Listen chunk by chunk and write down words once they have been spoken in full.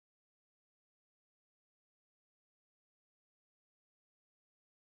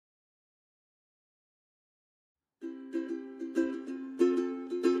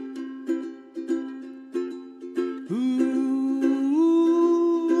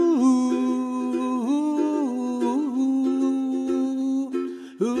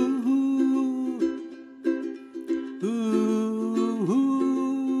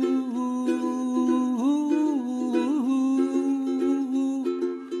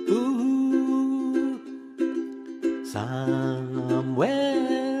Somewhere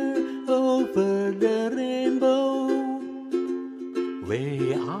over the rainbow,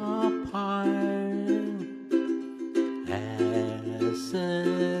 way up high, there's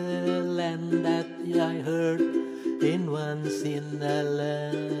a land that I heard in once in a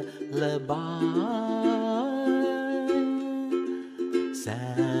lullaby.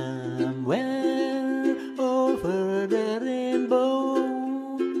 Somewhere over the rainbow,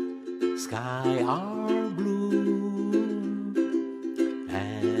 sky are blue,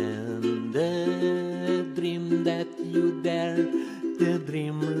 and the dream that you dare, the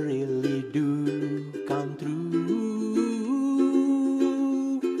dream really do come true.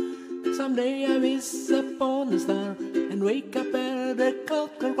 Someday I wish upon a star and wake up at the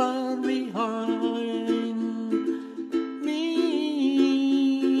cloud far behind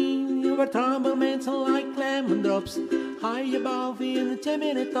me, where trouble melts like lemon drops high above in the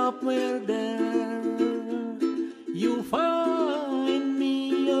chimney top, where there you find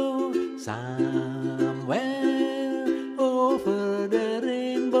me. Oh, somewhere over the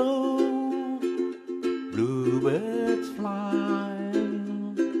rainbow, bluebirds fly,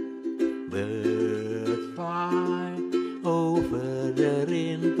 birds fly over the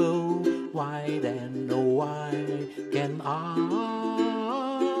rainbow. Why then, oh why can I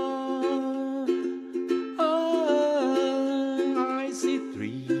see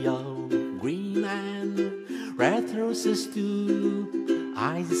tree of green and red roses too.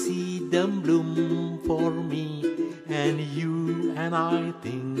 I see them bloom for me and you, and I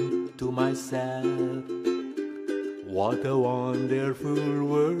think to myself, what a wonderful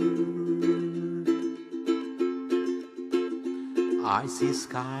world. I see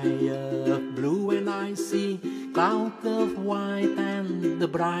sky of blue and I see cloud of white, and the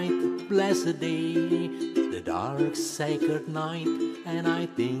bright blessed day, the dark sacred night, and I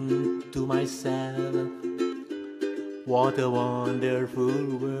think to myself, what a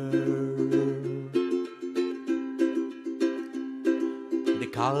wonderful world. The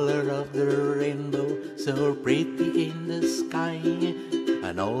color of the rainbow, so pretty in the sky,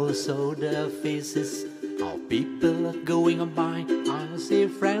 and also the faces of people going by. I see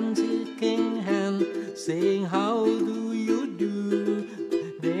friends shaking hands, saying how do you do.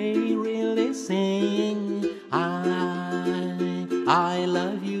 They really sing, I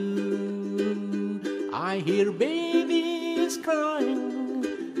love you. I hear babies crying,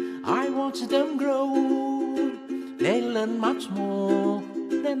 I watch them grow. They learn much more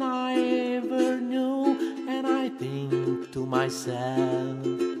than I ever knew, and I think to myself,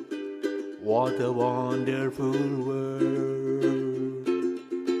 what a wonderful world.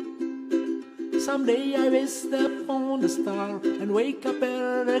 Someday I wish upon a star and wake up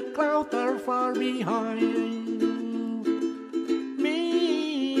where the clouds are far behind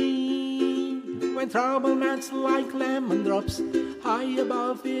me, when trouble melts like lemon drops high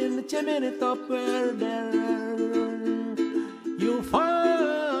above in the chimney top, where there you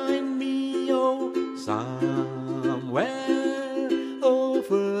find me. Oh, somewhere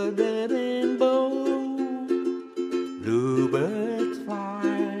over the rainbow, bluebirds fly,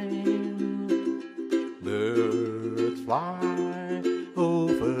 birds fly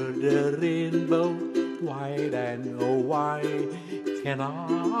over the rainbow. Why then, oh why can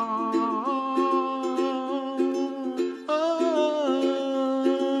I